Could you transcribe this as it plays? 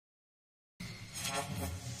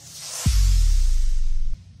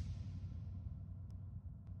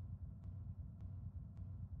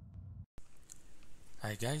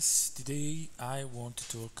Hi guys, today I want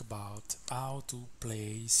to talk about how to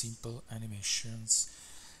play simple animations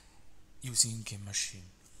using GameMachine.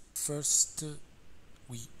 First,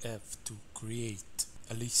 we have to create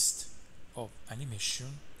a list of animation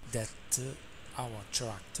that our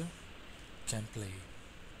character can play.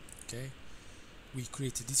 Okay, we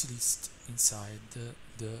create this list inside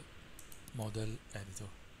the model editor.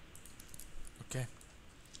 Okay,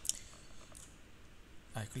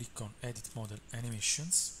 I click on Edit Model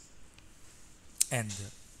Animations, and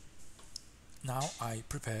now I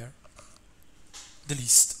prepare the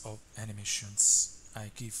list of animations.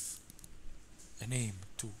 I give a name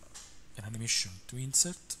to an animation to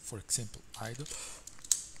insert, for example idle,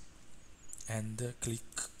 and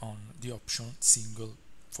click on the option single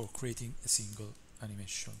for creating a single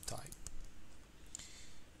animation type.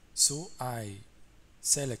 So I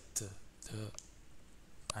select the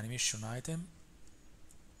animation item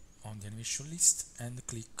on the animation list and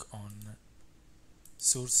click on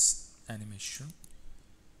source animation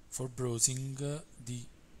for browsing the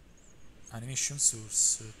animation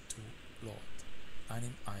source to load.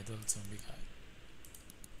 Anim idle zombie guy.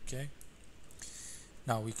 Okay,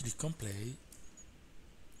 now we click on play.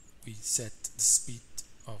 We set the speed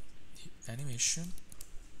of the animation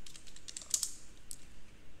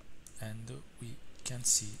and we can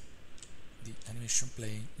see the animation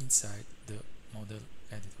playing inside the model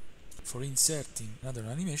editor. For inserting another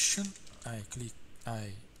animation, I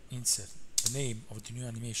insert the name of the new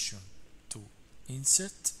animation to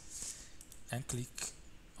insert and click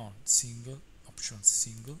on options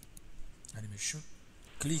single animation.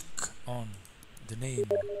 Click on the name,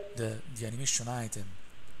 the animation item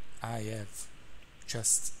I have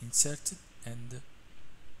just inserted, and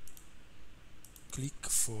click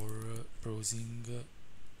for browsing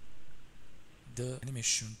the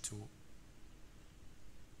animation to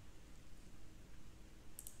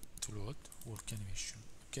load work animation.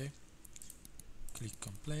 Okay, click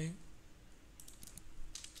on play,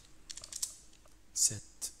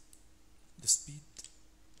 set the speed.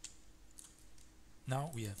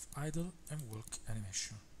 Now we have idle and work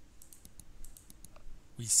animation.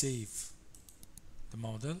 We save the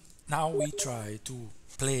model. Now we try to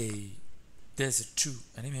play these two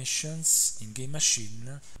animations in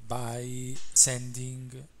GameMachine by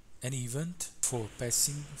sending an event for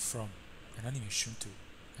passing from an animation to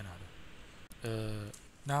another.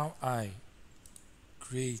 Now I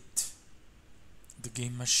create the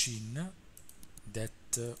GameMachine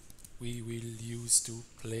that we will use to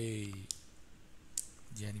play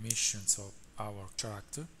the animations of our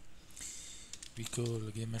character. We call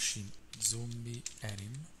GameMachine Zombi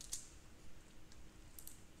Anim.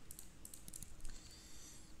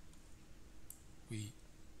 We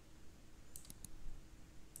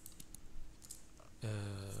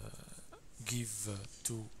give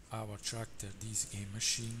to our character this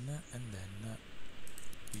GameMachine, and then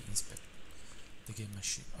we inspect the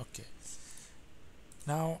GameMachine. Okay,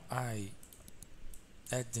 now I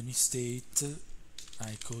add the new state.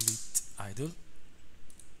 I call it idle,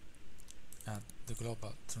 and the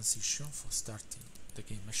global transition for starting the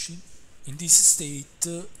GameMachine. In this state,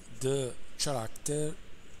 the character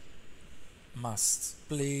must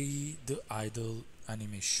play the idle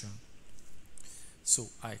animation. So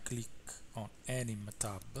I click on Anim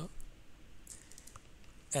tab,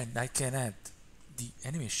 and I can add the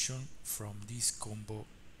animation from this combo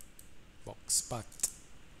box. But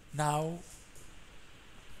now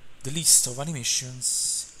the list of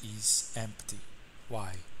animations is empty.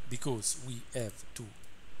 Why? Because we have to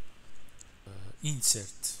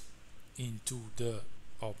insert into the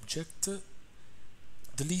object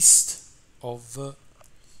the list of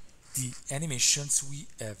the animations we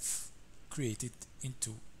have created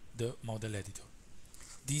into the model editor.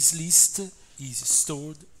 This list is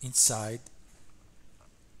stored inside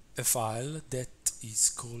a file that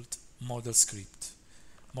is called modelscript.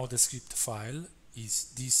 Modelscript file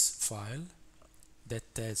is this file that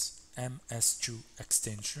has MS2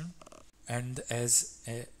 extension and has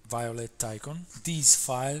a violet icon. This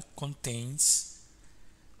file contains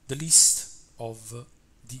the list of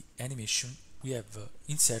the animation we have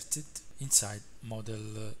inserted inside model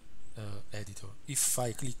editor. If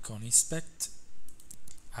I click on inspect,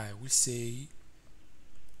 I will say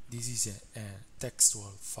this is a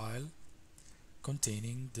textual file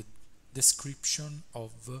containing the description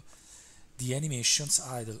of the animations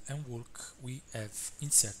idle and work we have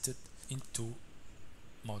inserted into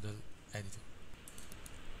model editor.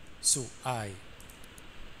 So I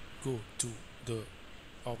go to the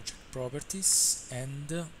object properties,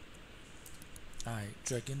 and I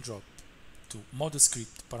drag and drop to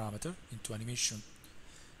modelscript parameter into animation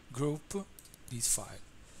group this file.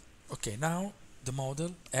 Okay, now the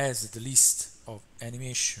model has the list of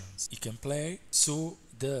animations it can play, so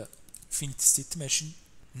the finite state machine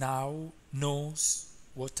now knows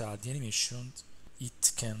what are the animations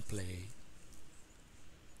it can play.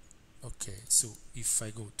 Okay, so if I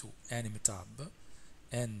go to Anime tab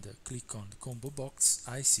and click on the combo box,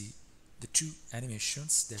 I see the two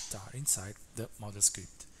animations that are inside the model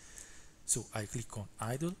script. So I click on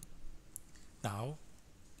idle. Now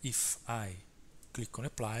if I click on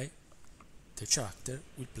apply, the character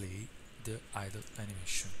will play the idle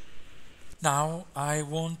animation. Now I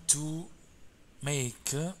want to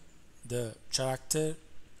make the character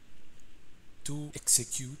to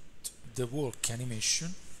execute the walk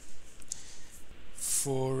animation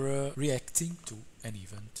for reacting to an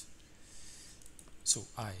event. So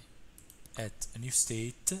I add a new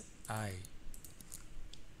state, I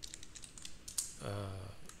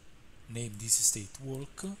name this state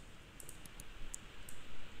walk,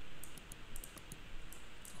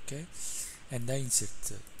 okay, and I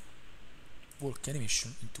insert walk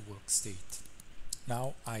animation into walk state.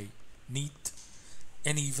 Now I need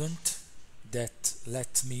an event that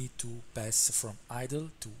let me to pass from idle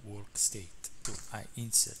to walk state. So I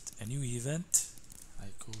insert a new event, I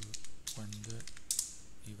call render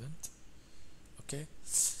event. Okay,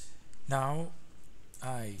 now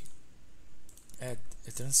I add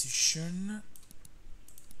a transition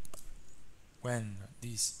when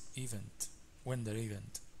the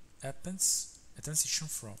event happens, a transition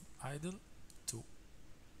from idle to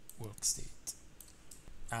work state.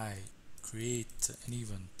 I create an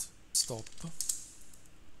event stop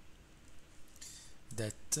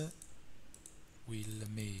that will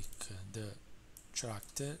make the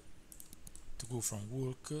character to go from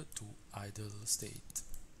work to idle state.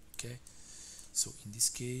 Okay, so in this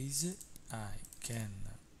case I can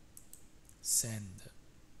send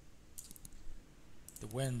the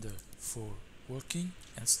render for working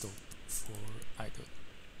and stop for idle.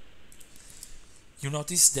 You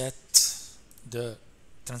notice that the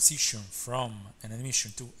transition from an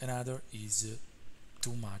animation to another is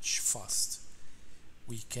too much fast.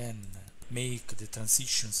 We can make the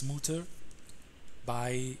transition smoother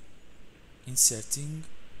by inserting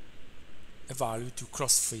a value to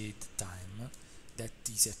crossfade time that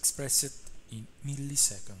is expressed in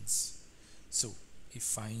milliseconds. So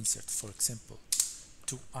if I insert, for example,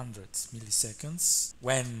 200 milliseconds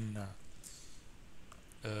when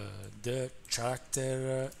the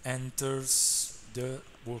character enters the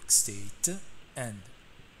work state, and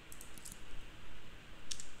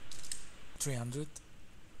 300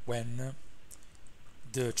 when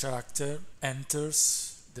the character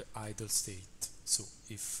enters the idle state. So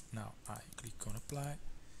if now I click on apply,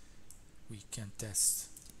 we can test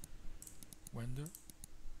render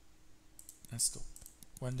and stop.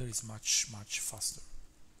 Render is much faster.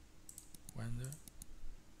 Render,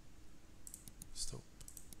 stop.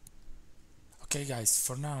 Okay guys,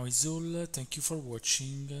 for now is all. Thank you for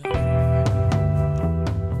watching.